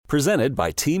Presented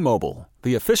by T-Mobile,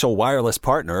 the official wireless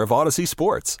partner of Odyssey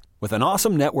Sports. With an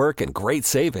awesome network and great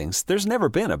savings, there's never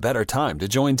been a better time to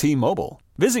join T-Mobile.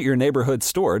 Visit your neighborhood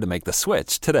store to make the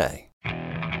switch today.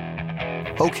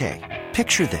 Okay,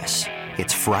 picture this.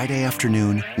 It's Friday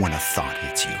afternoon when a thought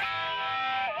hits you.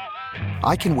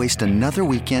 I can waste another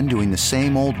weekend doing the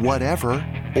same old whatever,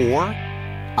 or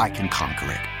I can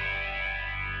conquer it.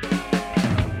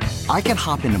 I can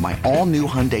hop into my all-new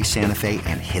Hyundai Santa Fe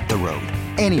and hit the road.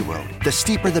 Any road. The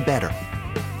steeper, the better.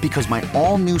 Because my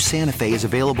all-new Santa Fe is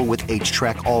available with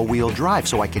H-Track all-wheel drive,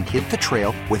 so I can hit the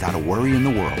trail without a worry in the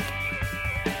world.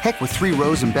 Heck, with 3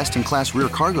 rows and best-in-class rear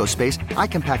cargo space, I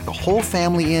can pack the whole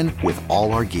family in with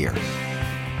all our gear.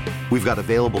 We've got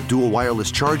available dual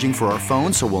wireless charging for our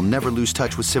phones, so we'll never lose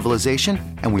touch with civilization,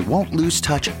 and we won't lose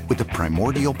touch with the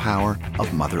primordial power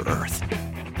of Mother Earth.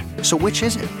 So which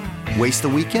is it? Waste the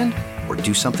weekend or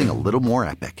do something a little more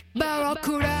epic?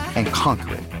 And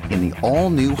conquer it in the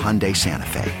all-new Hyundai Santa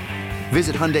Fe.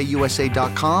 Visit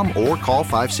HyundaiUSA.com or call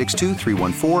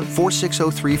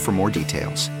 562-314-4603 for more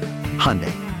details.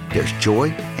 Hyundai, there's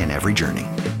joy in every journey.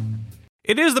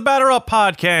 It is the Batter Up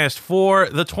Podcast for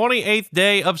the 28th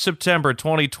day of September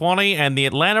 2020, and the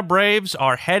Atlanta Braves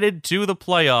are headed to the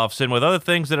playoffs. And with other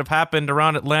things that have happened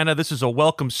around Atlanta, this is a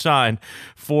welcome sign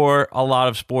for a lot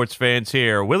of sports fans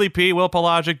here. Willie P., Will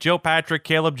Pelagic, Joe Patrick,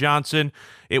 Caleb Johnson.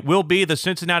 It will be the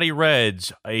Cincinnati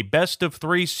Reds, a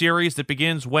best-of-3 series that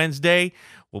begins Wednesday.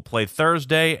 We'll play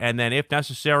Thursday, and then, if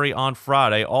necessary, on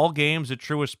Friday. All games at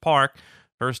Truist Park.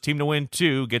 First team to win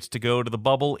 2 gets to go to the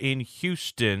bubble in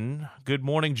Houston. Good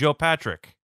morning, Joe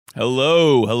Patrick.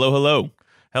 Hello.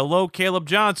 Hello, Caleb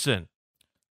Johnson.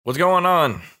 What's going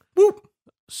on? Whoop.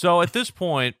 So at this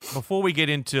point, before we get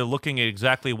into looking at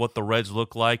exactly what the Reds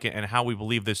look like and how we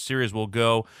believe this series will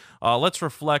go, let's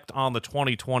reflect on the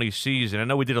 2020 season. I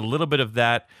know we did a little bit of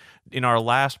that in our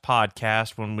last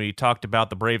podcast when we talked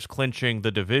about the Braves clinching the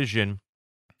division.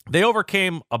 They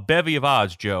overcame a bevy of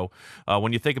odds, Joe.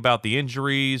 When you think about the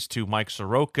injuries to Mike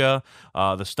Soroka,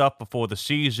 the stuff before the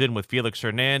season with Felix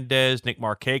Hernandez, Nick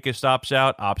Markakis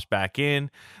opts back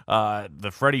in, the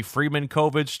Freddie Freeman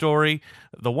COVID story.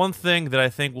 The one thing that I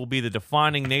think will be the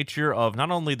defining nature of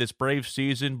not only this Braves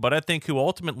season, but I think who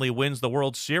ultimately wins the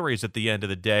World Series at the end of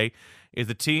the day is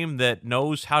the team that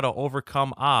knows how to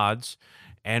overcome odds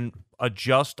and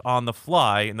adjust on the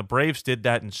fly, and the Braves did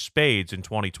that in spades in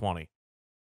 2020.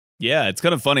 Yeah, it's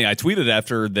kind of funny. I tweeted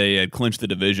after they had clinched the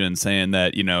division saying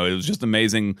that, it was just an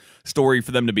amazing story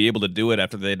for them to be able to do it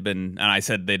after they'd been, and I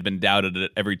said they'd been doubted at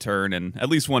every turn, and at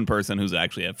least one person who's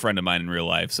actually a friend of mine in real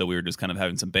life, so we were just kind of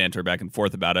having some banter back and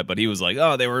forth about it, but he was like,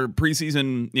 oh, they were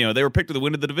preseason, they were picked to the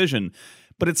win of the division,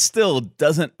 but it still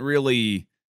doesn't really...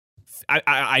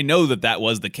 I know that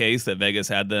was the case, that Vegas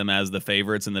had them as the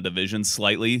favorites in the division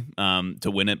slightly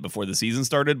to win it before the season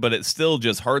started, but it still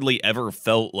just hardly ever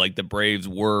felt like the Braves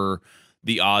were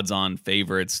the odds-on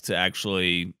favorites to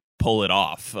actually pull it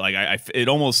off. Like it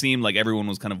almost seemed like everyone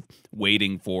was kind of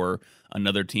waiting for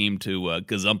another team to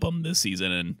gazump them this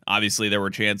season, and obviously there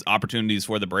were opportunities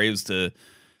for the Braves to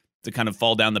kind of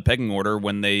fall down the pecking order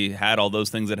when they had all those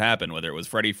things that happened, whether it was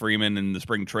Freddie Freeman in the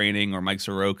spring training or Mike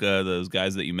Soroka, those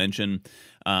guys that you mentioned.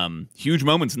 Huge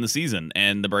moments in the season,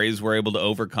 and the Braves were able to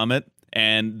overcome it.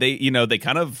 And they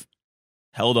kind of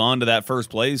held on to that first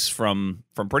place from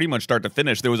pretty much start to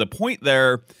finish. There was a point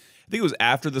there, I think it was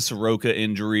after the Soroka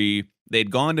injury, they'd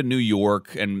gone to New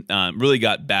York and really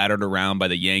got battered around by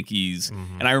the Yankees.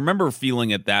 Mm-hmm. And I remember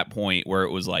feeling at that point where it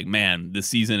was like, man, this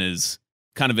season is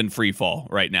kind of in free fall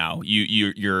right now.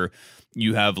 You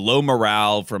have low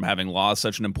morale from having lost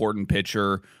such an important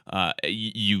pitcher.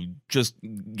 You just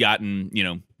gotten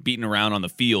beaten around on the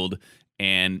field,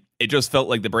 and it just felt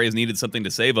like the Braves needed something to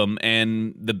save them.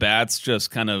 And the bats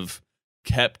just kind of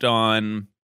kept on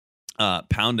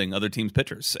pounding other teams'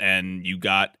 pitchers, and you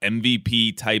got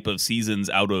MVP type of seasons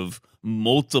out of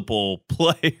multiple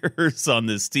players on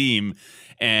this team,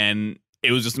 and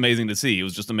it was just amazing to see. It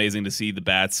was just amazing to see the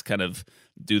bats kind of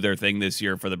do their thing this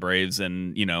year for the Braves.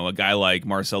 And, a guy like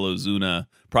Marcell Ozuna,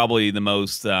 probably the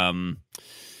most, I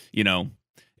don't know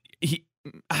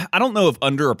if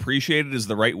underappreciated is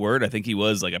the right word. I think he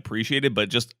was appreciated, but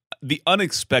just the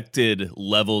unexpected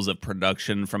levels of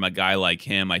production from a guy like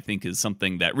him, I think, is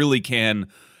something that really can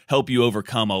help you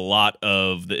overcome a lot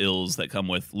of the ills that come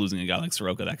with losing a guy like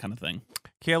Soroka, that kind of thing.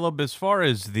 Caleb, as far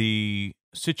as the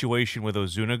situation with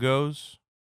Ozuna goes,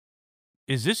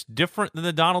 is this different than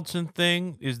the Donaldson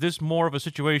thing? Is this more of a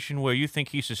situation where you think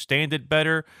he sustained it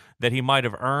better, that he might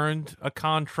have earned a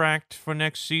contract for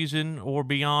next season or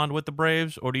beyond with the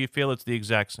Braves, or do you feel it's the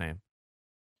exact same?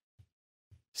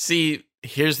 See,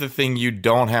 here's the thing you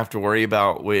don't have to worry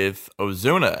about with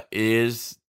Ozuna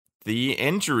is the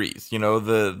injuries. You know,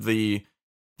 the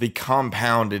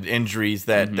compounded injuries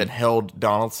that held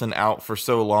Donaldson out for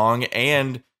so long,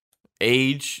 and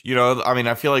age. You know, I mean,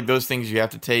 I feel like those things you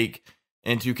have to take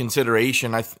into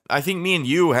consideration. I think me and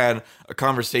you had a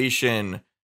conversation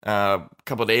a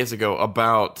couple of days ago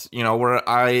about, you know, where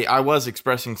I was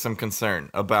expressing some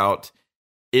concern about,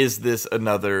 is this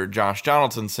another Josh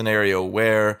Donaldson scenario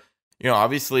where, you know,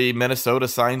 obviously Minnesota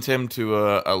signed him to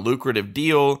a lucrative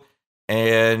deal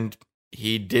and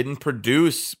he didn't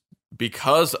produce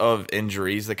because of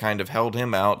injuries that kind of held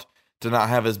him out to not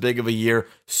have as big of a year.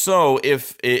 So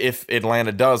if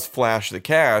Atlanta does flash the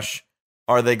cash,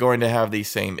 are they going to have these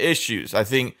same issues? I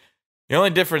think the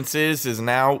only difference is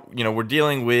now, you know, we're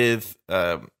dealing with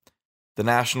the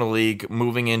National League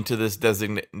moving into this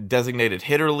designated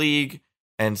hitter league,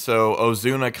 and so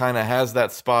Ozuna kind of has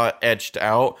that spot etched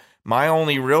out. My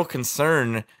only real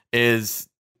concern is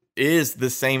the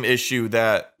same issue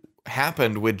that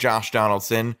happened with Josh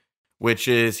Donaldson, which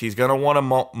is he's going to want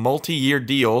a multi-year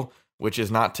deal, which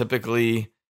is not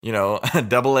typically, you know, a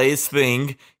Double A's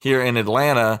thing here in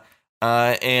Atlanta.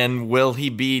 And will he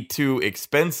be too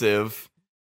expensive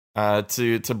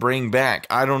to bring back?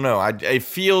 I don't know. It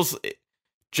feels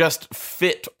just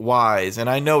fit wise, and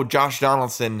I know Josh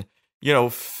Donaldson, you know,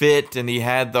 fit, and he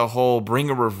had the whole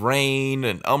bringer of rain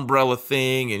and umbrella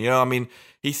thing, and, you know, I mean,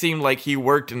 he seemed like he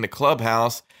worked in the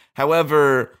clubhouse.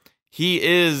 However, he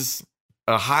is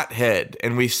a hothead,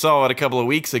 and we saw it a couple of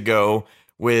weeks ago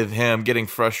with him getting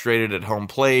frustrated at home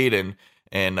plate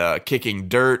and kicking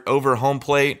dirt over home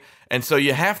plate. And so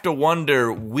you have to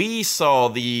wonder, we saw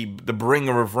the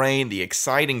bringer of rain, the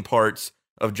exciting parts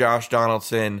of Josh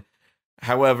Donaldson.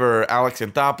 However, Alex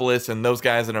Anthopoulos and those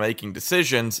guys that are making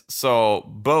decisions saw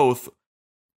both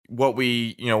what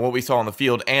we saw on the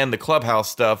field and the clubhouse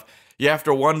stuff. You have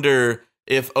to wonder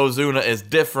if Ozuna is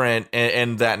different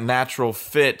and that natural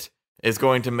fit is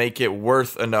going to make it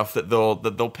worth enough that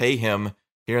they'll pay him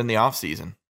here in the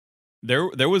offseason.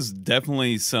 There was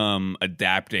definitely some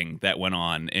adapting that went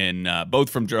on in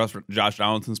both from Josh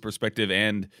Donaldson's perspective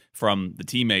and from the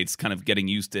teammates kind of getting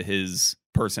used to his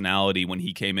personality when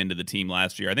he came into the team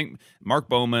last year. I think Mark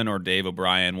Bowman or Dave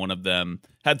O'Brien, one of them,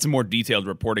 had some more detailed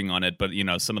reporting on it, but, you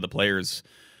know, some of the players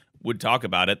would talk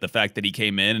about it, the fact that he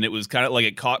came in and it was kind of like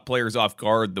it caught players off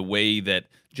guard the way that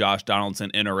Josh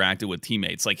Donaldson interacted with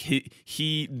teammates. Like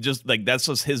he just, like, that's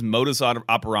just his modus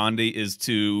operandi, is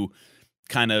to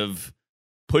kind of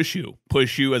push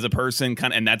you as a person,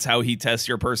 kind of, and that's how he tests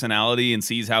your personality and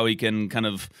sees how he can kind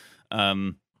of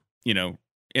you know,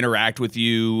 interact with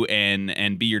you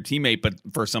and be your teammate. But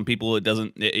for some people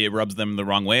it rubs them the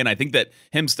wrong way, and I think that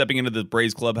him stepping into the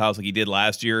Braves clubhouse like he did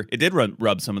last year, it did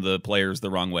rub some of the players the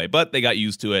wrong way, but they got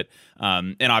used to it.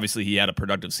 And obviously he had a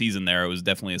productive season there. It was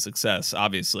definitely a success,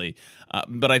 obviously.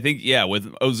 But I think, yeah,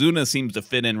 with Ozuna seems to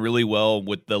fit in really well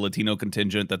with the Latino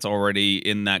contingent that's already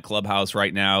in that clubhouse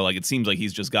right now. Like, it seems like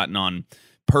he's just gotten on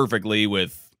perfectly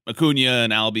with Acuna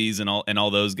and Albies and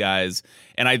all those guys.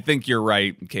 And I think you're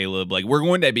right, Caleb. Like, we're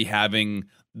going to be having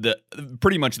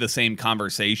pretty much the same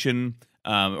conversation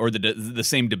or the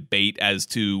same debate as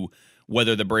to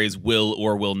whether the Braves will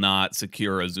or will not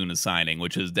secure Ozuna's signing,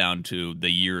 which is down to the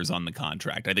years on the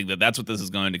contract. I think that's what this is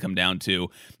going to come down to.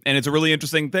 And it's a really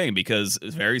interesting thing because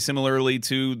very similarly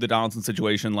to the Donaldson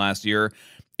situation last year,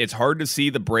 it's hard to see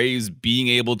the Braves being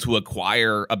able to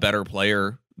acquire a better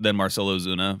player than Marcell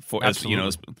Ozuna.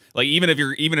 Like, even if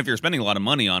you're spending a lot of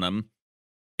money on him,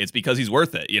 it's because he's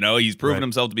worth it. You know, he's proven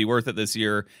himself to be worth it this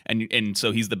year, and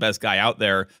so he's the best guy out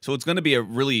there. So it's going to be a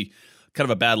really kind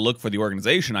of a bad look for the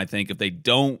organization, I think, if they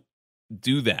don't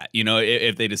do that. You know,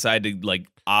 if they decide to like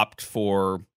opt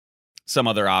for some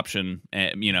other option,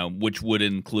 you know, which would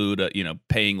include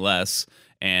paying less,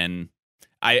 and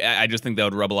I just think that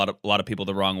would rub a lot of people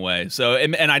the wrong way. So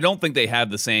and I don't think they have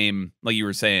the same, like you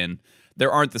were saying,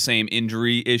 there aren't the same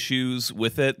injury issues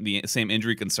with it, the same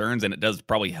injury concerns, and it does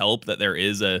probably help that there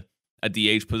is a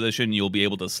DH position. You'll be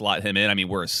able to slot him in. I mean,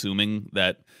 we're assuming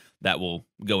that will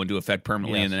go into effect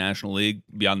permanently in the National League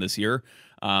beyond this year.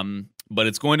 But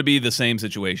it's going to be the same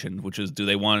situation, which is, do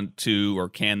they want to or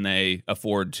can they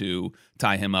afford to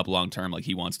tie him up long term like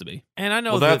he wants to be? And I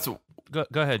know that's... Go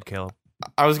ahead, Caleb.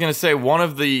 I was going to say, one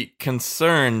of the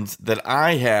concerns that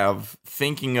I have,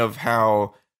 thinking of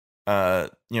how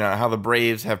how the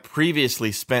Braves have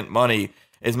previously spent money,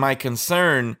 is my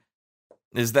concern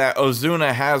is that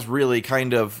Ozuna has really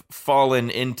kind of fallen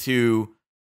into,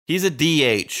 he's a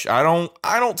DH. I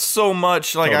don't so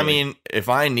much like, totally. I mean, if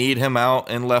I need him out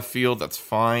in left field, that's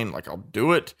fine. Like, I'll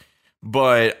do it,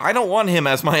 but I don't want him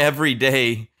as my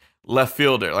everyday left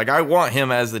fielder. Like, I want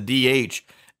him as the DH.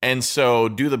 And so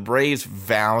do the Braves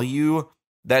value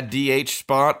that DH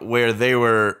spot where they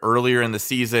were earlier in the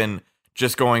season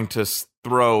just going to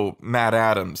throw Matt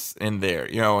Adams in there,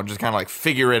 and just kind of like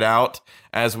figure it out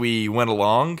as we went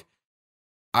along?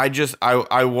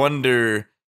 I wonder,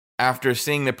 after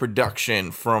seeing the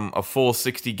production from a full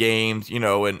 60 games,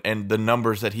 and the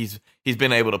numbers that he's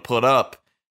been able to put up,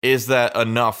 is that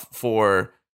enough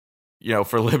for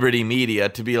Liberty Media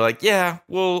to be like, yeah,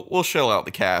 we'll shell out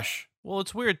the cash? Well,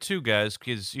 it's weird too, guys,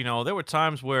 because there were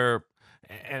times where,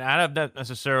 and I'm not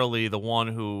necessarily the one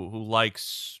who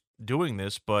likes doing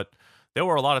this, but there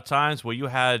were a lot of times where you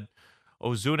had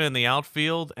Ozuna in the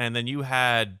outfield, and then you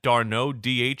had d'Arnaud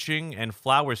DHing and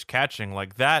Flowers catching.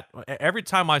 Like that, every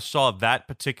time I saw that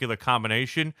particular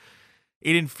combination,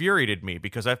 it infuriated me,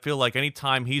 because I feel like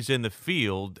anytime he's in the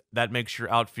field, that makes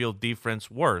your outfield defense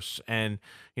worse. And,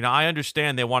 I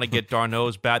understand they want to get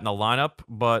d'Arnaud's bat in the lineup,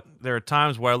 but there are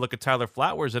times where I look at Tyler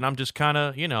Flowers and I'm just kind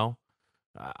of,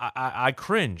 I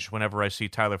cringe whenever I see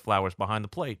Tyler Flowers behind the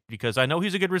plate, because I know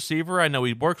he's a good receiver. I know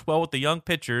he works well with the young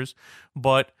pitchers,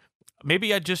 but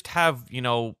maybe I just have,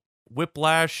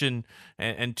 whiplash and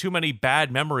too many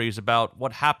bad memories about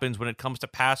what happens when it comes to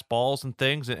pass balls and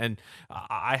things. And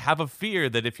I have a fear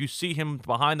that if you see him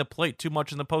behind the plate too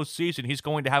much in the postseason, he's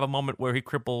going to have a moment where he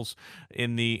cripples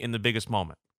in the biggest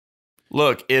moment.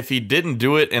 Look, if he didn't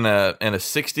do it in a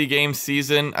 60 game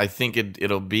season, I think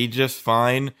it'll be just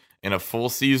fine in a full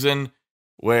season.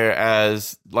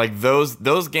 Whereas like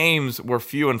those games were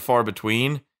few and far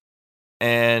between,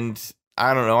 and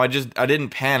I don't know, I didn't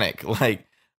panic. Like,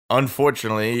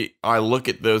 unfortunately, I look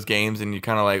at those games and you're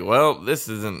kind of like, well, this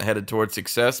isn't headed towards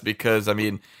success, because I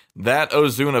mean, that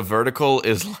Ozuna vertical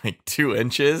is like 2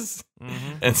 inches.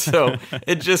 Mm-hmm. And so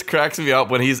it just cracks me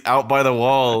up when he's out by the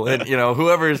wall, and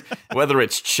whoever's, whether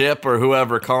it's Chip or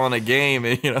whoever calling a game,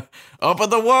 and up at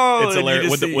the wall. It's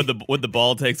hilarious when the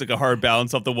ball takes like a hard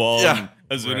bounce off the wall. Yeah.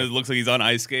 And Ozuna looks like he's on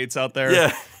ice skates out there.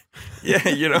 Yeah. Yeah,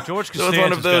 George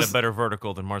Costanza's got a better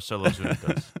vertical than Marcell Ozuna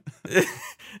does.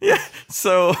 Yeah,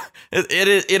 so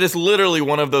it is literally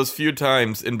one of those few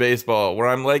times in baseball where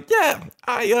I'm like, yeah,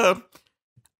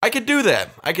 I could do that.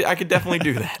 I could definitely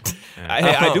do that.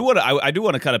 I do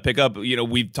want to kind of pick up.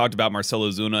 We've talked about Marcell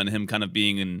Ozuna and him kind of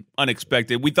being an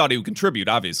unexpected. We thought he would contribute,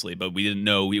 obviously, but we didn't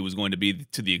know he was going to be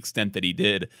to the extent that he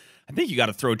did. I think you got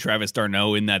to throw Travis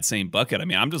d'Arnaud in that same bucket. I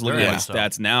mean, I'm just looking at his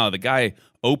stats now. The guy,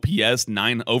 OPS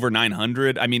over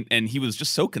 900. I mean, and he was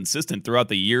just so consistent throughout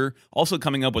the year. Also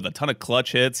coming up with a ton of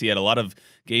clutch hits. He had a lot of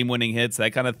game-winning hits,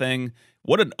 that kind of thing.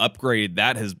 What an upgrade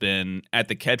that has been at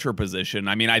the catcher position.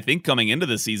 I mean, I think coming into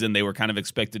the season, they were kind of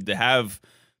expected to have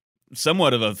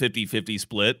somewhat of a 50-50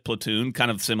 split platoon,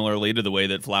 kind of similarly to the way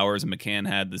that Flowers and McCann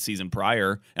had the season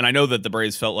prior. And I know that the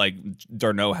Braves felt like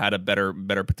d'Arnaud had a better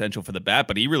potential for the bat,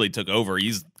 but he really took over.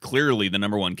 He's clearly the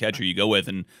number one catcher you go with.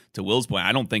 And to Will's point,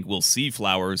 I don't think we'll see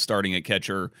Flowers starting at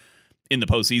catcher in the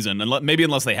postseason, maybe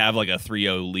unless they have like a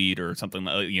 3-0 lead or something.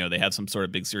 They have some sort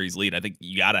of big series lead. I think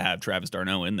you got to have Travis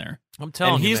d'Arnaud in there. I'm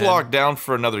telling you, he's locked down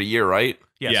for another year, right?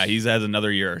 Yes. Yeah, he has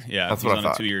another year. Yeah, that's he's what on I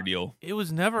thought. A 2-year deal. It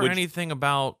was never anything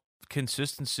about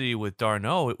consistency with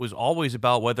d'Arnaud. It was always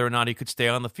about whether or not he could stay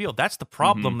on the field. That's the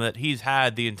problem that he's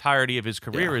had the entirety of his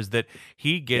career, is that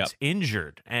he gets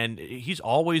injured, and he's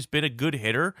always been a good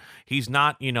hitter. He's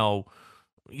not,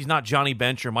 he's not Johnny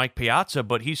Bench or Mike Piazza,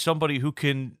 but he's somebody who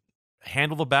can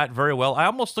handle the bat very well. I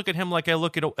almost look at him like I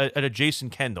look at a Jason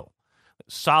Kendall.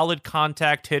 Solid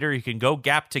contact hitter. He can go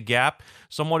gap to gap.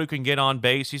 Someone who can get on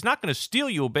base. He's not going to steal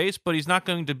you a base, but he's not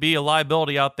going to be a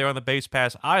liability out there on the base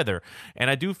pass either.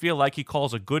 And I do feel like he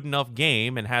calls a good enough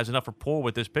game and has enough rapport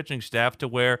with this pitching staff to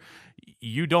where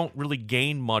you don't really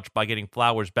gain much by getting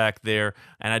Flowers back there.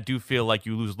 And I do feel like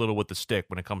you lose little with the stick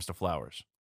when it comes to Flowers.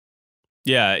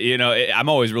 Yeah, I'm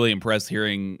always really impressed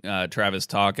hearing Travis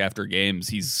talk after games.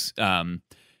 He's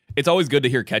it's always good to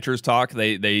hear catchers talk.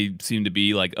 They seem to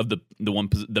be like of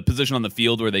the position on the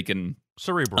field where they can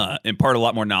cerebral impart a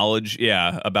lot more knowledge,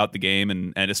 about the game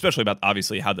and especially about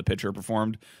obviously how the pitcher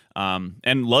performed.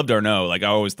 And loved d'Arnaud. Like I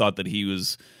always thought that he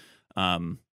was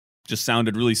just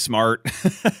sounded really smart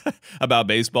about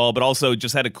baseball, but also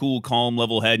just had a cool, calm,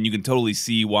 level head, and you can totally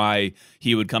see why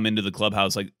he would come into the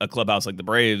clubhouse like the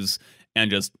Braves and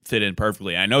just fit in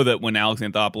perfectly. I know that when Alex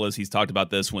Anthopoulos, he's talked about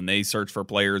this, when they search for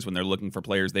players, when they're looking for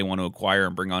players they want to acquire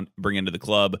and bring into the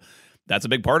club, that's a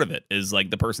big part of it, is like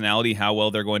the personality, how well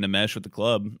they're going to mesh with the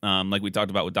club. Like we talked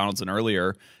about with Donaldson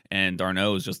earlier, and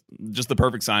d'Arnaud is just the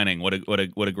perfect signing. What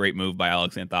a great move by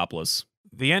Alex Anthopoulos.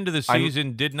 The end of the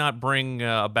season did not bring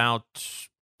about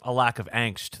a lack of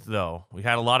angst, though. We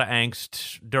had a lot of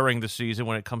angst during the season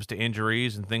when it comes to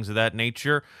injuries and things of that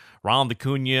nature. Ronald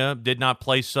Acuna did not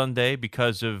play Sunday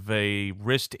because of a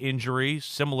wrist injury,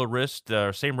 same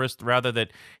wrist rather,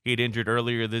 that he had injured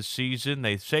earlier this season.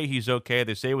 They say he's okay.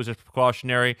 They say it was a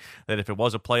precautionary, that if it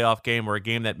was a playoff game or a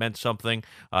game that meant something,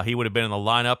 he would have been in the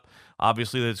lineup.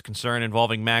 Obviously, there's concern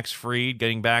involving Max Fried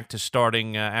getting back to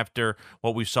starting after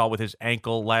what we saw with his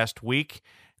ankle last week.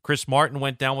 Chris Martin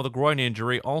went down with a groin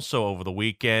injury also over the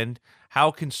weekend. How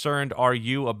concerned are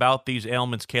you about these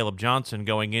ailments, Caleb Johnson,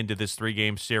 going into this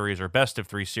 3-game series or best of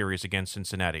 3 series against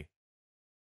Cincinnati?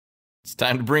 It's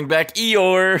time to bring back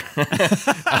Eeyore.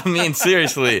 I mean,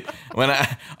 seriously, when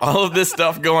all of this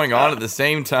stuff going on at the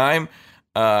same time,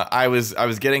 I was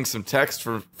getting some texts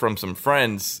from some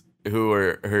friends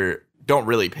who don't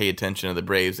really pay attention to the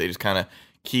Braves. They just kind of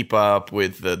keep up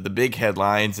with the big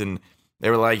headlines, and they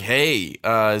were like, "Hey,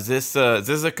 is this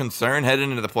a concern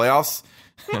heading into the playoffs?"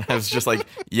 And I was just like,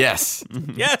 "Yes,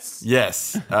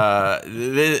 yes."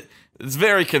 It's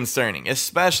very concerning,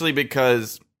 especially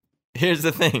because here's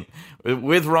the thing: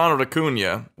 with Ronald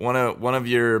Acuna, one of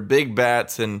your big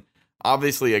bats, and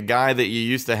obviously a guy that you're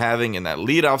used to having in that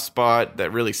leadoff spot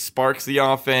that really sparks the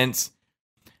offense.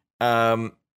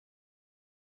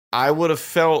 I would have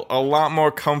felt a lot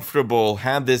more comfortable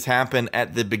had this happen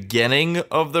at the beginning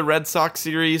of the Red Sox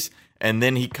series, and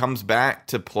then he comes back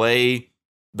to play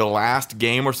the last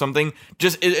game or something.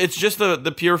 It's just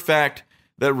the pure fact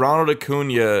that Ronald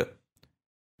Acuna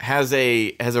has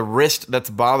a wrist that's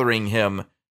bothering him,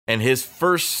 and his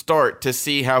first start to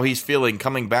see how he's feeling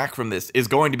coming back from this is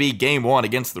going to be Game 1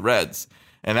 against the Reds,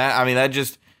 and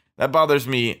that bothers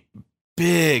me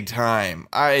big time.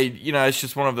 It's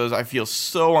just one of those, I feel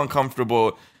so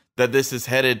uncomfortable that this is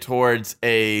headed towards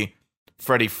a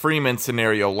Freddie Freeman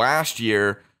scenario last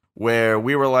year where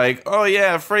we were like, oh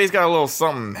yeah, Freddie's got a little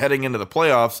something heading into the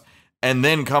playoffs, and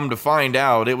then come to find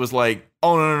out it was like,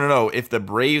 oh no. If the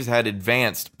Braves had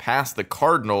advanced past the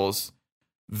Cardinals,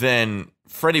 then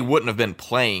Freddie wouldn't have been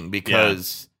playing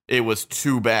because it was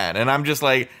too bad. And I'm just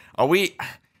like, are we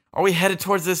headed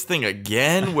towards this thing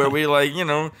again where we like,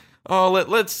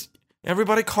 let's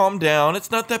everybody calm down. It's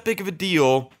not that big of a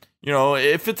deal.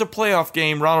 If it's a playoff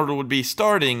game, Ronald would be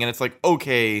starting, and it's like,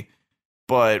 okay,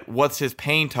 but what's his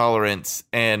pain tolerance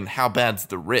and how bad's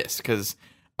the risk? Because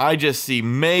I just see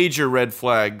major red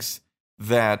flags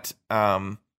that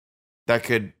that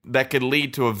could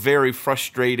lead to a very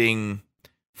frustrating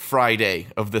Friday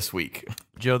of this week.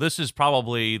 Joe, this is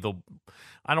probably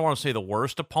I don't want to say the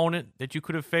worst opponent that you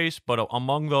could have faced, but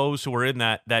among those who were in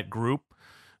that group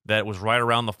that was right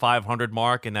around the 500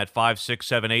 mark in that 5, 6,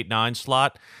 7, 8, 9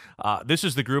 slot, this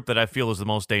is the group that I feel is the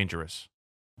most dangerous.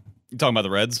 You talking about the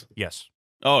Reds? Yes.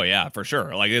 Oh yeah, for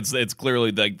sure. Like it's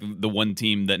clearly like the one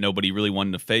team that nobody really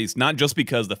wanted to face. Not just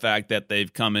because the fact that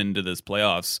they've come into this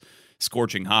playoffs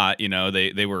scorching hot.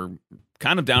 They were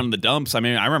kind of down in the dumps. I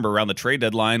mean, I remember around the trade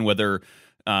deadline whether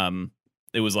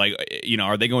it was like,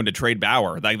 are they going to trade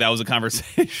Bauer? Like that was a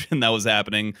conversation that was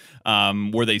happening.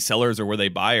 Were they sellers or were they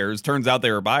buyers? Turns out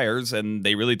they were buyers, and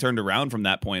they really turned around from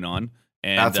that point on.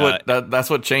 And that's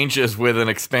what changes with an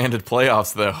expanded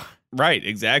playoffs, though. Right,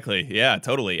 exactly. Yeah,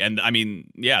 totally. And I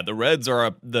mean, the Reds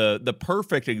are the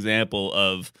perfect example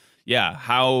of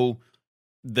how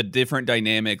the different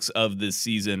dynamics of this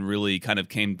season really kind of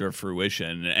came to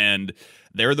fruition. And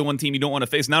they're the one team you don't want to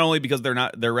face, not only because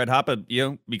they're red hot, but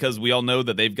because we all know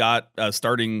that they've got a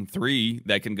starting 3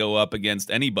 that can go up against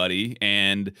anybody.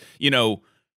 And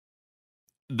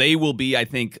they will be, I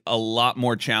think, a lot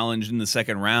more challenged in the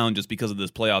second round just because of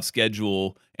this playoff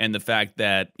schedule and the fact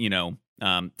that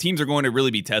teams are going to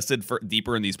really be tested for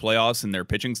deeper in these playoffs and their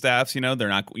pitching staffs. You're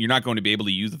not going to be able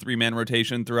to use the 3-man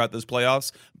rotation throughout this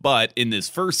playoffs, but in this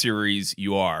first series,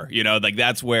 you are. Like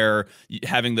that's where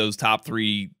having those top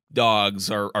 3 dogs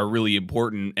are really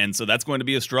important, and so that's going to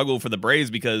be a struggle for the Braves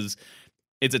because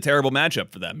it's a terrible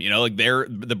matchup for them. Like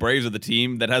the Braves are the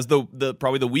team that has the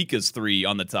probably the weakest 3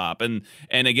 on the top, and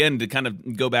again, to kind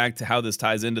of go back to how this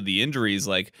ties into the injuries,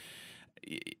 like.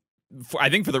 I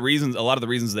think for a lot of the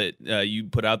reasons that you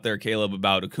put out there, Caleb,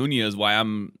 about Acuna is why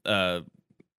I'm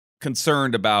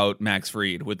concerned about Max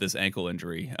Fried with this ankle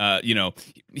injury.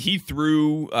 He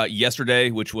threw yesterday,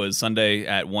 which was Sunday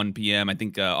at 1 p.m. I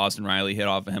think Austin Riley hit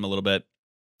off of him a little bit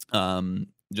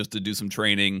just to do some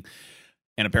training.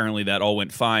 And apparently that all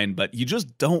went fine, but you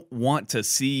just don't want to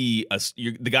see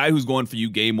the guy who's going for you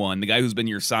Game 1, the guy who's been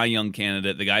your Cy Young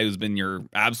candidate, the guy who's been your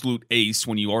absolute ace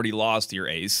when you already lost your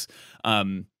ace.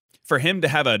 For him to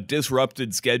have a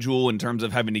disrupted schedule in terms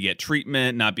of having to get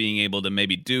treatment, not being able to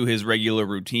maybe do his regular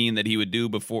routine that he would do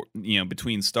before,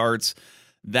 between starts,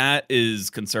 that is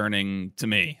concerning to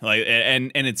me. Like,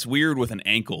 and it's weird with an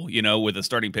ankle, with a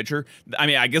starting pitcher. I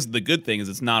mean, I guess the good thing is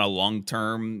it's not a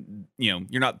long-term,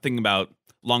 you're not thinking about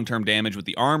long-term damage with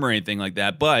the arm or anything like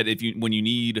that. But when you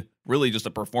need really just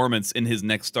a performance in his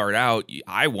next start out,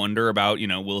 I wonder about,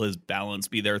 will his balance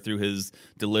be there through his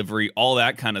delivery, all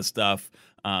that kind of stuff.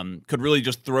 Could really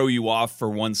just throw you off for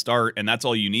one start, and that's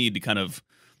all you need to kind of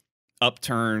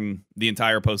upturn the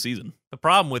entire postseason. The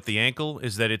problem with the ankle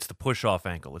is that it's the push-off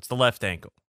ankle. It's the left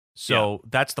ankle. So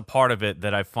that's the part of it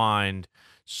that I find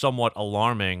somewhat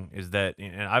alarming, is that,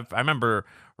 and I remember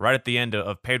right at the end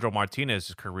of Pedro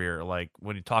Martinez's career, like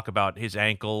when you talk about his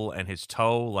ankle and his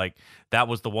toe, like that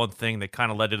was the one thing that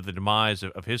kind of led to the demise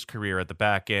of his career at the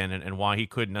back end, and why he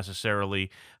couldn't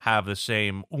necessarily have the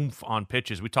same oomph on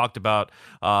pitches. We talked about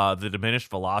the diminished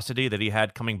velocity that he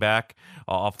had coming back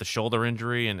off the shoulder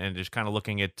injury, and just kind of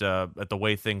looking at the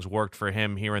way things worked for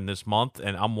him here in this month.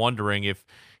 And I'm wondering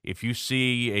if you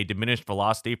see a diminished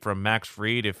velocity from Max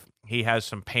Fried, if he has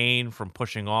some pain from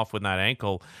pushing off with that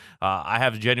ankle, I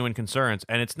have genuine concerns.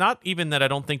 And it's not even that I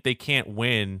don't think they can't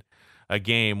win a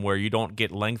game where you don't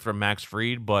get length from Max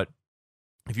Fried, but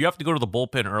if you have to go to the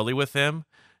bullpen early with him,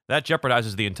 that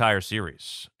jeopardizes the entire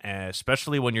series,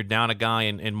 especially when you're down a guy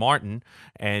in Martin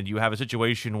and you have a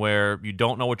situation where you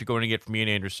don't know what you're going to get from Ian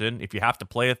Anderson. If you have to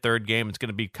play a third game, it's going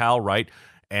to be Kyle Wright.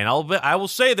 And I will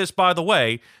say this, by the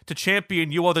way, to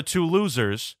champion you other two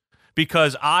losers,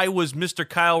 because I was Mr.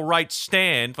 Kyle Wright's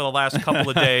stand for the last couple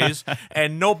of days,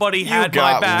 and nobody had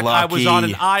my back. Lucky. I was on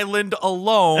an island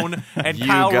alone, and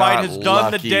Kyle Wright has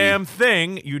done the damn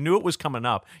thing. You knew it was coming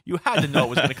up. You had to know it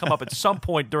was going to come up at some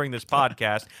point during this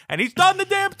podcast, and he's done the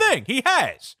damn thing. He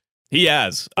has. He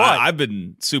has. I've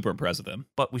been super impressed with him.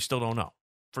 But we still don't know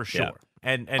for sure. Yeah.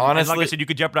 And honestly, like I said, you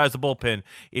could jeopardize the bullpen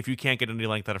if you can't get any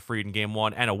length out of Fried in game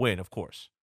one, and a win, of course.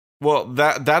 Well,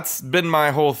 that's been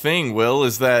my whole thing, Will,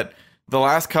 is that the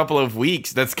last couple of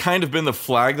weeks, that's kind of been the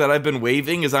flag that I've been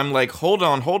waving, is I'm like, hold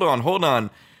on.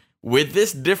 With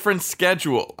this different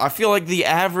schedule, I feel like the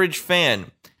average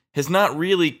fan has not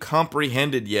really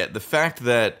comprehended yet the fact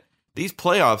that these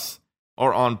playoffs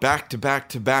are on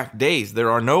back-to-back-to-back days.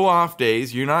 There are no off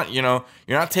days. You're not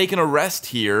taking a rest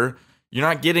here. You're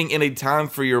not getting any time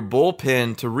for your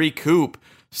bullpen to recoup.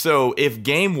 So if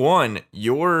game one,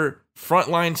 your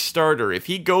frontline starter, if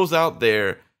he goes out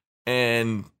there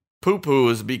and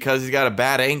poo-poos because he's got a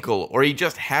bad ankle or he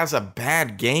just has a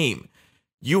bad game,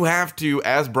 you have to,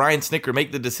 as Brian Snitker,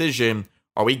 make the decision,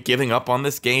 are we giving up on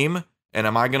this game? And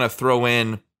am I going to throw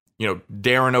in,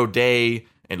 Darren O'Day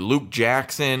and Luke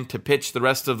Jackson to pitch the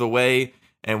rest of the way,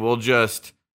 and we'll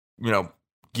just,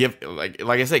 give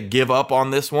up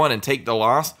on this one and take the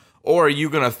loss? Or are you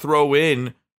going to throw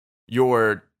in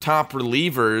your top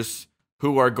relievers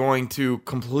who are going to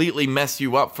completely mess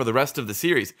you up for the rest of the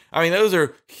series? I mean, those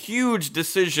are huge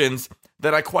decisions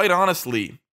that I quite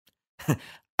honestly,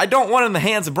 I don't want in the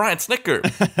hands of Brian Snitker.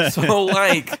 So,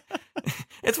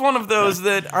 it's one of those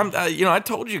that I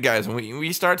told you guys when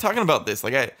we started talking about this,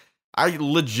 I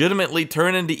legitimately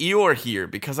turn into Eeyore here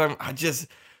because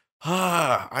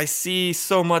I see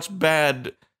so much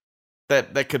bad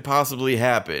that could possibly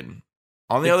happen.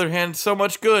 On the other hand, so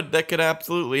much good that could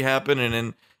absolutely happen,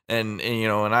 and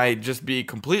I just be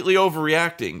completely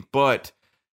overreacting. But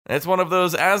it's one of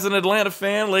those, as an Atlanta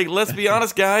fan, let's be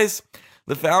honest, guys,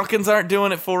 the Falcons aren't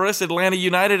doing it for us. Atlanta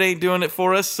United ain't doing it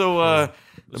for us. So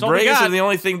the Braves are the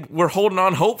only thing we're holding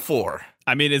on hope for.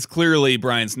 I mean, it's clearly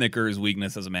Brian Snitker's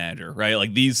weakness as a manager, right?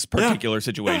 Like these particular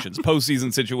situations,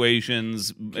 postseason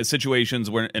situations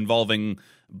where involving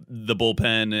the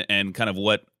bullpen and kind of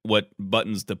what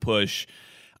buttons to push.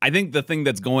 I think the thing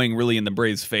that's going really in the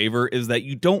Braves' favor is that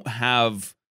you don't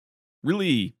have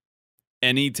really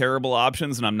any terrible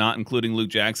options, and I'm not including Luke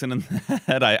Jackson in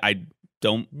that. I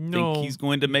don't think he's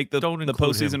going to make the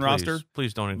postseason roster.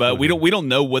 Please don't include but we him. We don't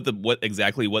know what the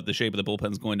shape of the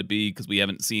bullpen is going to be because we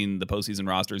haven't seen the postseason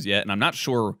rosters yet, and I'm not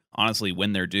sure honestly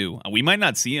when they're due. We might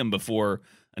not see him before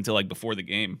the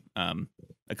game,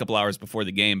 a couple hours before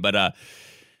the game. But I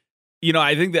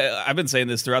think that I've been saying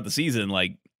this throughout the season.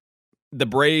 Like the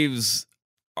Braves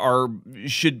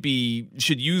should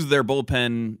use their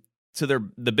bullpen to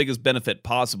the biggest benefit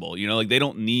possible. They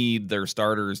don't need their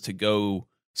starters to go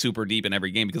super deep in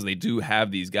every game because they do have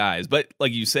these guys. But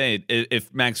like you say,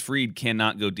 if Max Fried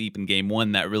cannot go deep in game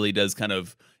one, that really does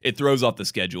it throws off the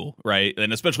schedule, right?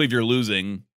 And especially if you're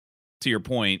losing, to your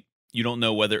point, you don't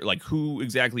know who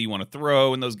exactly you want to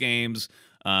throw in those games.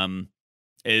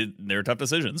 They're tough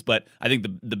decisions. But I think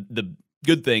the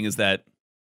good thing is that,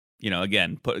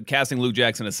 again, casting Luke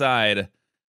Jackson aside,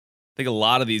 think a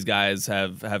lot of these guys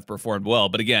have performed well,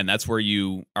 but again, that's where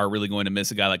you are really going to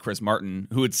miss a guy like Chris Martin,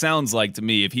 who it sounds like to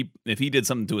me, if he did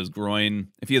something to his groin,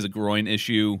 if he has a groin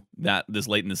issue that this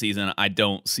late in the season, I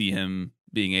don't see him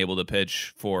being able to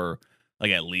pitch for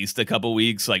like at least a couple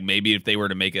weeks. Like maybe if they were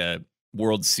to make a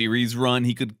World Series run,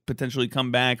 he could potentially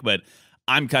come back, but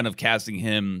I'm kind of casting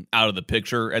him out of the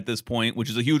picture at this point, which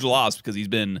is a huge loss because he's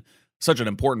been such an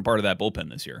important part of that bullpen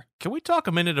this year. Can we talk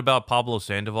a minute about Pablo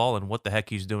Sandoval and what the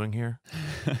heck he's doing here?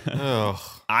 Ugh.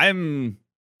 Does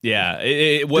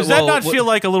that not feel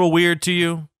like a little weird to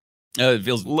you? It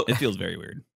feels very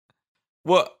weird.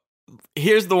 Well,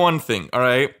 here's the one thing, all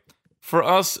right? For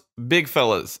us big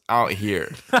fellas out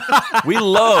here, we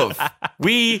love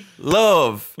Which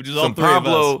is all some three of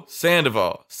Pablo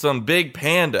Sandoval, some big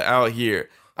panda out here.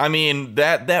 I mean,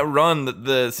 that run that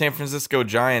the San Francisco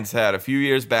Giants had a few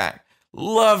years back,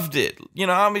 loved it. You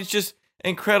know, I mean, it's just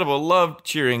incredible. Loved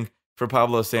cheering for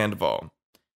Pablo Sandoval.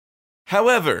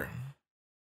 However,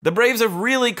 the Braves have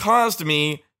really caused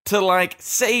me to,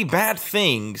 say bad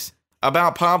things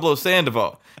about Pablo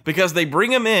Sandoval because they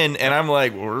bring him in, and I'm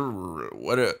like,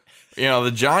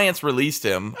 the Giants released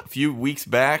him a few weeks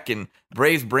back, and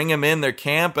Braves bring him in their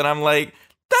camp, and I'm like,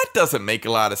 that doesn't make a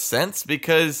lot of sense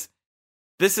because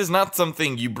this is not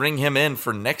something you bring him in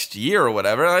for next year or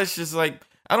whatever. It's just like,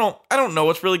 I don't know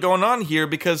what's really going on here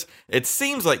because it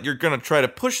seems like you're going to try to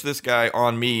push this guy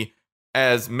on me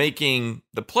as making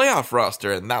the playoff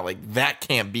roster, and not like that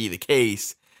can't be the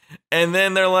case. And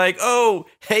then they're like, oh,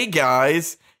 hey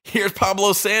guys, here's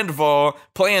Pablo Sandoval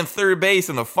playing third base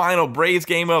in the final Braves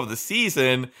game of the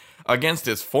season against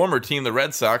his former team, the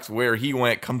Red Sox, where he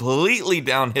went completely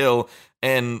downhill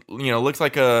and, looks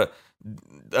like a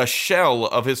shell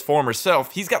of his former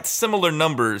self. He's got similar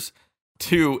numbers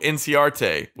to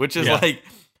Inciarte, which is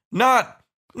not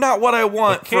what I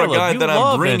want for Caleb, a guy that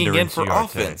I'm bringing Ender in for Inciarte.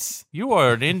 offense. You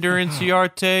are an Ender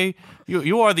Inciarte.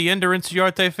 You are the Ender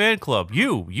Inciarte fan club.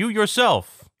 You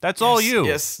yourself. That's all you.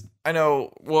 Yes, I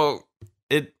know. Well,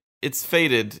 it's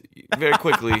faded very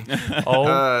quickly.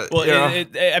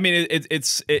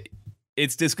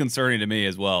 It's disconcerting to me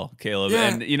as well, Caleb.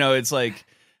 Yeah. And it's like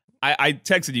I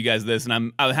texted you guys this, and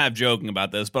I'm half joking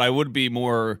about this, but I would be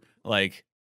more like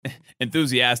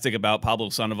enthusiastic about Pablo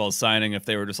Sandoval's signing if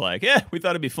they were just like, yeah, we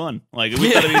thought it'd be fun. Like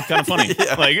we thought it'd be kind of funny.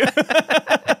 Like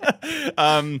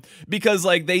because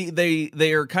like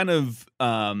they are kind of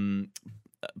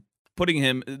putting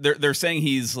him, they're saying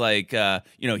he's like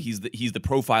he's the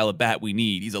profile of bat we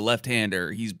need. He's a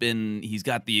left-hander. He's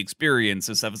got the experience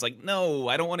and stuff. It's like, no,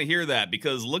 I don't want to hear that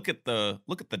because look at the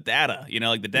data,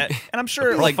 like the data. And I'm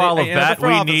sure like profile of bat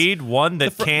we need one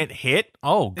that can't hit.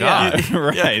 Oh god. Yeah,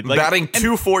 right. Like, batting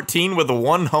 214 with a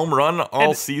 1 home run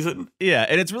all season. Yeah,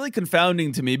 and it's really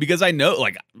confounding to me because I know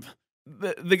like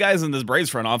the guys in this Braves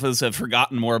front office have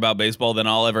forgotten more about baseball than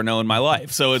I'll ever know in my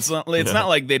life. So it's not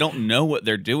like they don't know what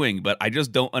they're doing, but I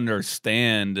just don't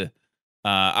understand.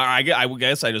 I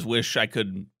guess I just wish I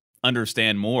could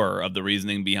understand more of the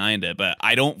reasoning behind it, but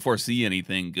I don't foresee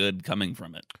anything good coming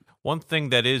from it. One thing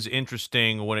that is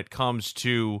interesting when it comes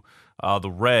to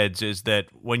the Reds is that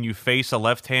when you face a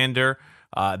left-hander,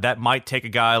 that might take a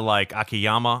guy like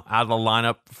Akiyama out of the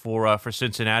lineup for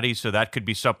Cincinnati, so that could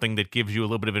be something that gives you a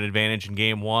little bit of an advantage in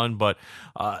Game 1. But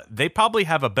they probably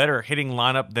have a better hitting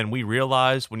lineup than we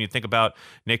realize when you think about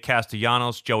Nick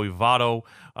Castellanos, Joey Votto,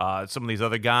 some of these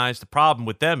other guys. The problem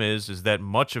with them is that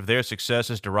much of their success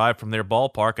is derived from their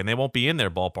ballpark, and they won't be in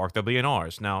their ballpark. They'll be in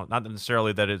ours. Now, not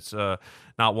necessarily that it's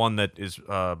not one that is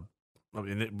I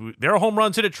mean, there are home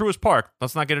runs hit at Truist Park.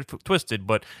 Let's not get it twisted,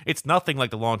 but it's nothing like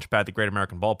the launch pad the Great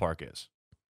American Ballpark is.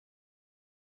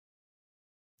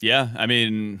 Yeah, I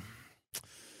mean,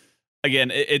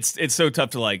 again, it's so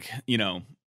tough to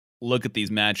look at these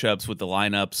matchups with the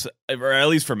lineups, or at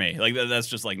least for me. Like that's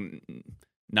just like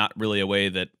not really a way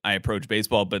that I approach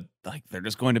baseball, but like they're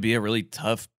just going to be a really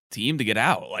tough team to get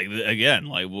out. Like again,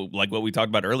 like what we talked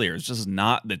about earlier, it's just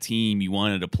not the team you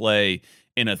wanted to play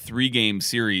in a 3-game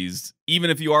series, even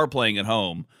if you are playing at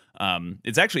home.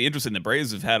 It's actually interesting. The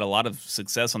Braves have had a lot of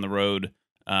success on the road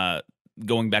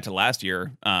going back to last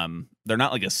year. They're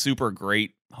not like a super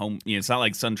great home. It's not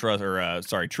like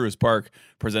Truist Park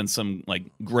presents some like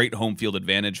great home field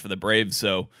advantage for the Braves.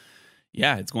 So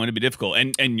yeah, it's going to be difficult.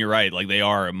 And you're right. Like they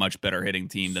are a much better hitting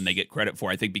team than they get credit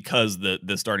for. I think because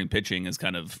the starting pitching has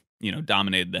kind of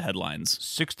dominated the headlines.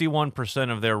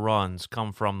 61% of their runs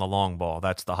come from the long ball.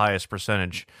 That's the highest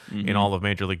percentage in all of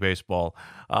Major League Baseball.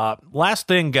 Last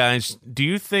thing, guys, do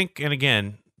you think, and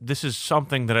again, this is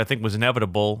something that I think was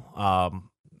inevitable,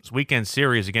 This weekend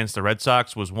series against the Red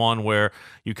Sox was one where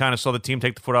you kind of saw the team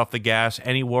take the foot off the gas.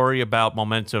 Any worry about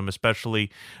momentum,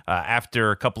 especially after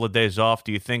a couple of days off?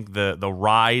 Do you think the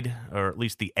ride, or at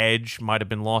least the edge, might have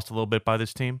been lost a little bit by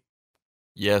this team?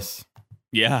 Yes.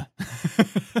 Yeah.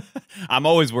 I'm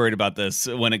always worried about this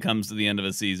when it comes to the end of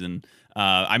a season.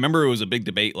 I remember it was a big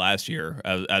debate last year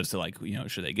as to, like,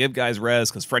 should they give guys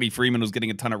rest? Because Freddie Freeman was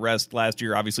getting a ton of rest last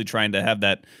year, obviously trying to have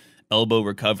that elbow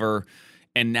recover.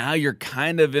 And now you're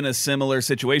kind of in a similar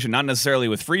situation, not necessarily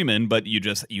with Freeman, but you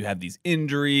have these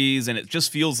injuries, and it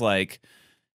just feels like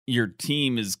your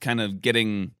team is kind of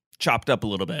getting chopped up a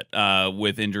little bit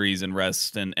with injuries and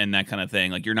rest and that kind of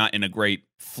thing. Like, you're not in a great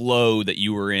flow that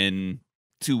you were in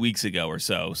 2 weeks ago or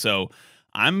so. So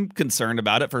I'm concerned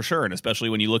about it for sure, and especially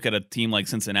when you look at a team like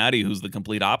Cincinnati, who's the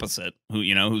complete opposite,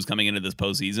 who's coming into this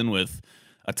postseason with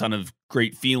a ton of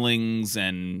great feelings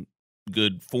and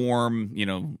good form,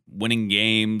 winning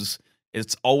games.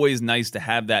 It's always nice to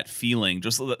have that feeling.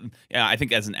 I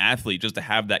think as an athlete, just to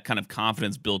have that kind of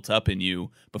confidence built up in you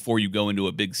before you go into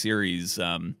a big series.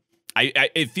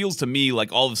 It feels to me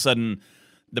like all of a sudden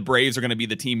the Braves are going to be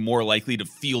the team more likely to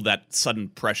feel that sudden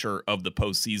pressure of the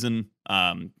postseason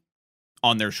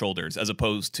on their shoulders, as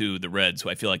opposed to the Reds, who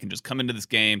I feel like can just come into this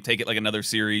game, take it like another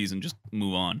series, and just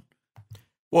move on.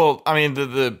 Well, I mean,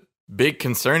 the big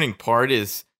concerning part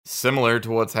is similar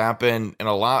to what's happened in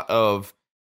a lot of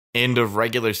end of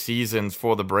regular seasons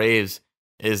for the Braves,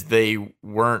 is they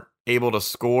weren't able to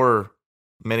score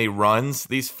many runs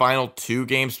these final two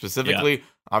games specifically. Yeah.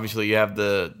 Obviously, you have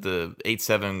the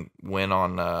 8-7 win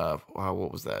on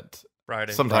what was that?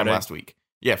 Sometime last week.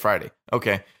 Yeah, Friday.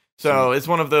 Okay, so it's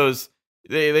one of those.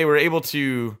 They were able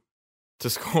to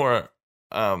score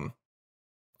a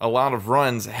lot of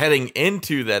runs heading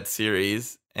into that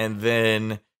series, and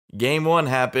then game one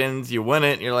happens, you win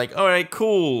it, and you're like, all right,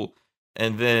 cool.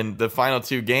 And then the final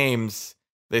two games,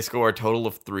 they score a total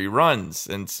of 3 runs.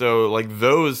 And so, like,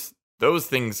 those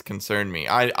things concern me.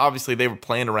 Obviously, they were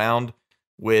playing around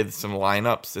with some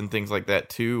lineups and things like that,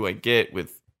 too. I get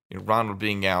with Ronald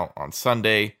being out on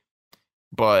Sunday.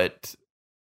 But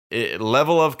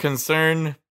level of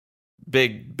concern,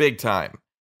 big time.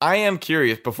 I am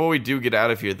curious, before we do get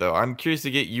out of here, though, I'm curious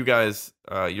to get you guys,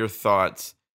 your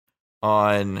thoughts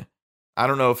on, I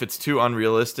don't know if it's too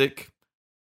unrealistic,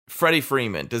 Freddie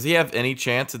Freeman. Does he have any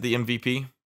chance at the MVP?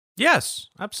 Yes,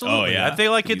 absolutely. Oh, yeah. I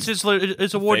feel like it's his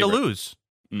award to lose.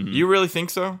 Mm-hmm. You really think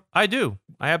so? I do.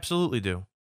 I absolutely do.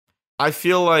 I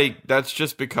feel like that's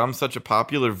just become such a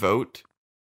popular vote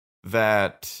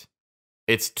that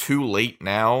it's too late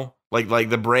now. Like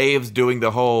the Braves doing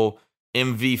the whole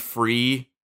MV free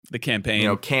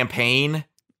campaign.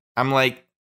 I'm like,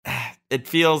 it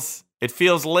feels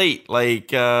late. Like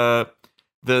the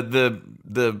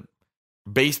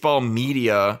baseball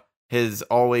media has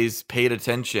always paid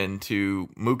attention to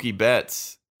Mookie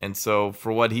Betts, and so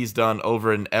for what he's done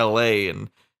over in LA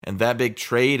and that big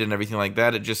trade and everything like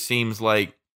that, it just seems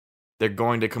like they're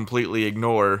going to completely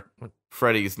ignore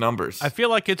Freddie's numbers. I feel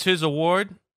like it's his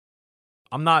award.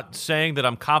 I'm not saying that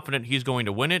I'm confident he's going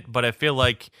to win it, but I feel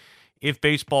like if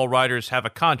baseball writers have a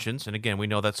conscience, and again, we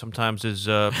know that sometimes is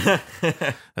not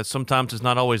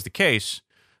always the case,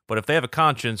 but if they have a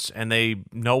conscience and they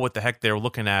know what the heck they're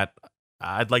looking at,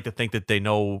 I'd like to think that they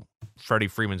know Freddie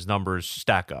Freeman's numbers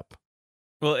stack up.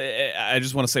 Well, I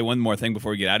just want to say one more thing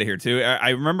before we get out of here, too. I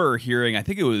remember hearing, I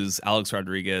think it was Alex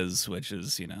Rodriguez, which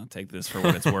is, take this for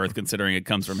what it's worth, considering it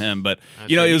comes from him. But,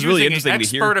 it was really interesting to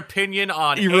hear. Expert opinion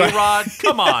on A-Rod?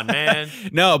 Come on, man.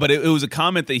 No, but it was a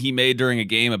comment that he made during a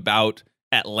game about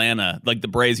Atlanta, like the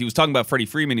Braves. He was talking about Freddie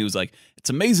Freeman. He was like, it's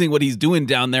amazing what he's doing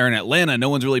down there in Atlanta. No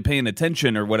one's really paying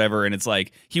attention or whatever. And it's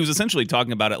like, he was essentially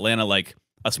talking about Atlanta like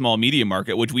a small media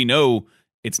market, which we know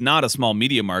it's not a small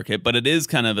media market, but it is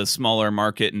kind of a smaller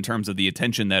market in terms of the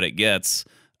attention that it gets.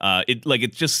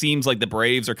 It just seems like the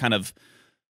Braves are kind of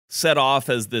set off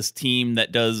as this team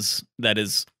that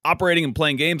is operating and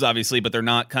playing games, obviously, but they're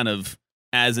not kind of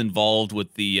as involved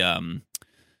with the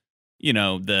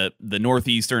the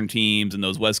Northeastern teams and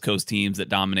those West Coast teams that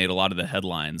dominate a lot of the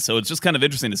headlines. So it's just kind of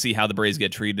interesting to see how the Braves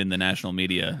get treated in the national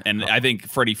media. And I think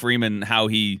Freddie Freeman,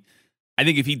 I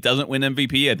think if he doesn't win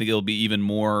MVP, I think it'll be even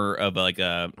more of like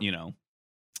a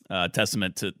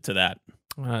testament to that.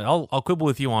 I'll quibble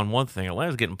with you on one thing.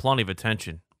 Atlanta's getting plenty of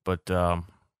attention, but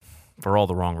for all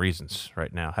the wrong reasons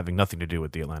right now, having nothing to do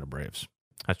with the Atlanta Braves.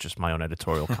 That's just my own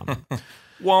editorial comment.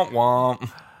 Womp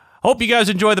womp. Hope you guys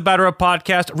enjoy the Batter Up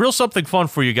podcast. Real something fun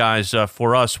for you guys,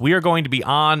 for us. We are going to be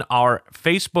on our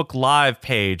Facebook Live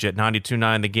page at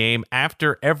 92.9 The Game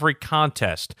after every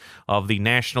contest of the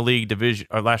National League Division,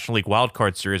 or National League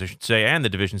Wildcard Series, I should say, and the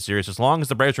Division Series. As long as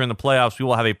the Braves are in the playoffs, we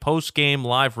will have a post-game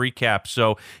live recap.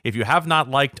 So if you have not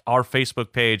liked our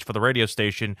Facebook page for the radio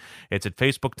station, it's at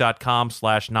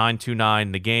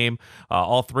facebook.com/929 The Game.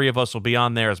 All three of us will be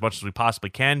on there as much as we possibly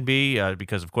can be,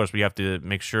 because, of course, we have to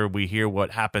make sure we hear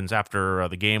what happens after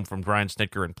the game from Brian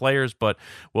Snitker and players, but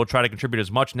we'll try to contribute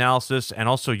as much analysis and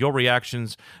also your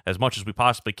reactions as much as we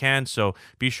possibly can. So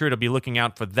be sure to be looking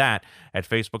out for that at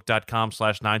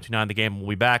facebook.com/929 The Game. We'll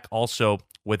be back also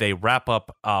with a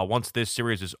wrap-up once this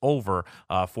series is over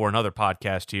for another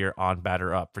podcast here on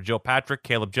Batter Up. For Joe Patrick,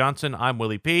 Caleb Johnson, I'm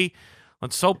Willie P.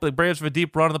 Let's hope the Braves have a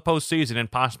deep run in the postseason and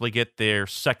possibly get their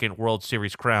second World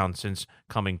Series crown since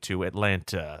coming to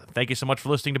Atlanta. Thank you so much for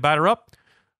listening to Batter Up.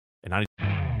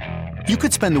 You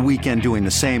could spend the weekend doing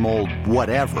the same old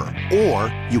whatever,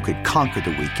 or you could conquer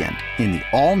the weekend in the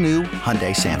all-new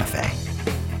Hyundai Santa Fe.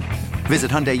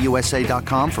 Visit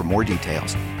HyundaiUSA.com for more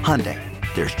details. Hyundai,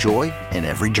 there's joy in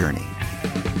every journey.